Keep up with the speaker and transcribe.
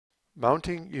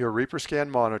Mounting your ReproScan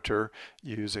monitor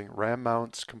using RAM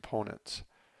mounts components.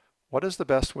 What is the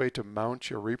best way to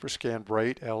mount your ReproScan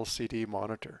Bright LCD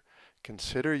monitor?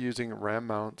 Consider using RAM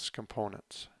mounts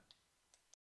components.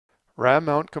 RAM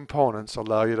mount components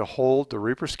allow you to hold the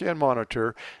ReproScan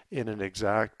monitor in an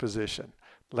exact position.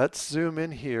 Let's zoom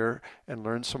in here and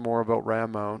learn some more about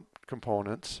RAM mount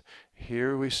components.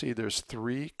 Here we see there's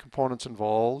 3 components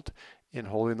involved in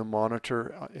holding the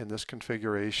monitor in this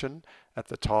configuration. At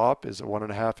the top is a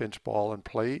 1.5-inch ball and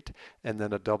plate, and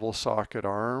then a double socket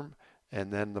arm,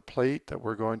 and then the plate that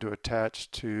we're going to attach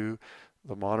to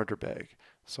the monitor bag.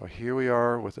 So here we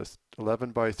are with a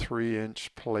 11 by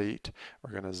 3-inch plate.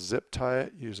 We're going to zip tie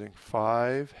it using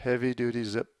 5 heavy-duty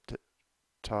zip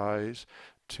ties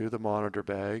to the monitor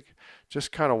bag.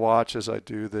 Just kind of watch as I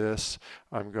do this.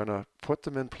 I'm going to put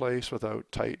them in place without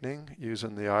tightening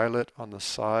using the eyelet on the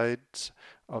sides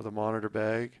of the monitor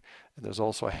bag. And there's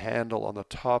also a handle on the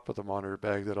top of the monitor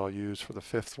bag that I'll use for the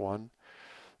 5th one.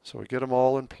 So we get them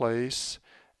all in place,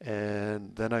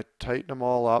 and then I tighten them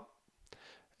all up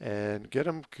and get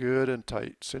them good and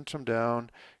tight. Cinch them down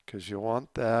because you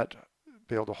want that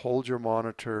be able to hold your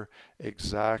monitor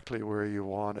exactly where you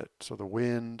want it. So the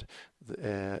wind,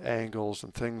 the angles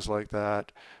and things like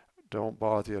that don't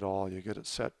bother you at all. You get it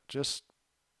set just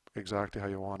exactly how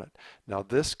you want it. Now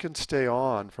this can stay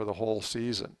on for the whole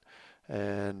season,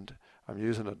 and I'm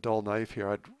using a dull knife here.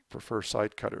 I'd prefer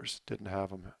side cutters, didn't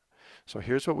have them. So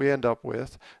here's what we end up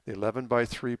with: the 11 by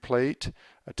 3 plate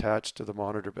attached to the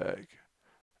monitor bag.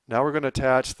 Now we're going to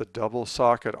attach the double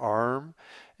socket arm,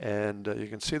 and you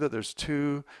can see that there's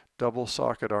 2 double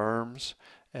socket arms,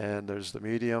 and there's the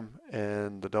medium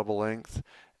and the double length,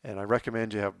 and I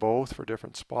recommend you have both for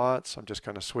different spots. I'm just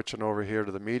kind of switching over here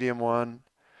to the medium one.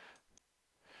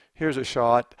 Here's a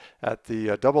shot at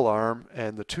the double arm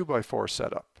and the 2x4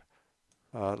 setup.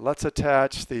 Let's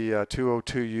attach the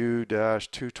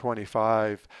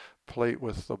 202U-225 plate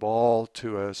with the ball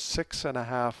to a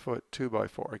 6.5 foot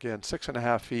 2x4. Again,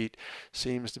 6.5 feet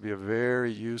seems to be a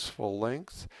very useful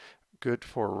length. Good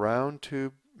for round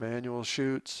tube manual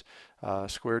chutes,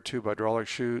 square tube hydraulic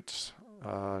chutes,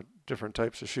 different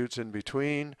types of chutes in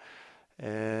between.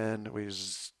 And we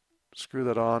screw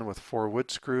that on with 4 wood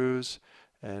screws.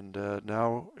 And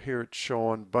now here it's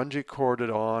showing bungee corded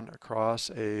on across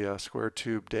a square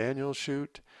tube Daniel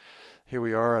chute. Here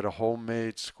we are at a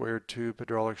homemade square tube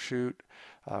hydraulic chute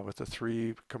with the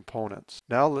 3 components.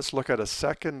 Now let's look at a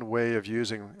second way of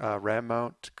using RAM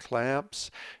mount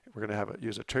clamps. We're going to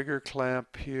use a trigger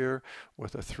clamp here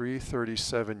with a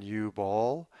 337U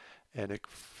ball, and it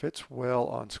fits well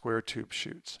on square tube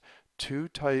chutes. 2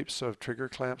 types of trigger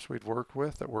clamps we'd work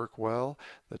with that work well: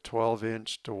 the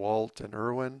 12-inch DeWalt and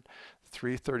Irwin,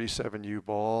 337U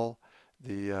ball,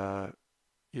 the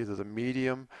either the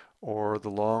medium or the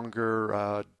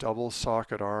longer double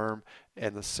socket arm,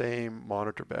 and the same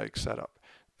monitor bag setup.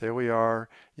 There we are.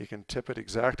 You can tip it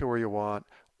exactly where you want.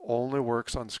 Only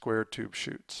works on square tube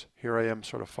chutes. Here I am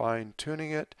sort of fine tuning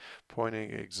it,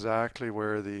 pointing exactly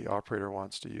where the operator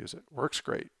wants to use it. Works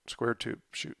great. Square tube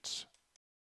chutes.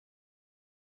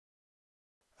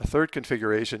 A third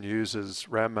configuration uses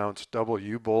RAM mount's double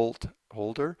U-bolt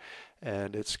holder,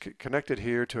 and it's connected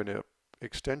here to an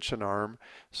extension arm,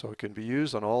 so it can be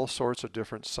used on all sorts of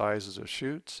different sizes of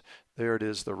chutes. There it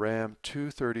is, the RAM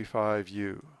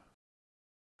 235U.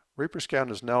 ReproScan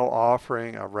is now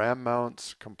offering a RAM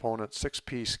mounts component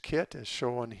 6-piece kit as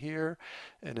shown here,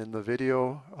 and in the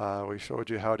video we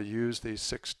showed you how to use these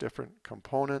 6 different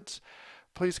components.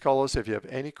 Please call us if you have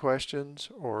any questions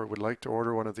or would like to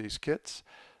order one of these kits.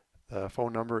 The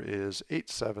phone number is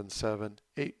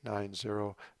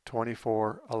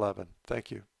 877-890-2411.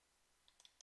 Thank you.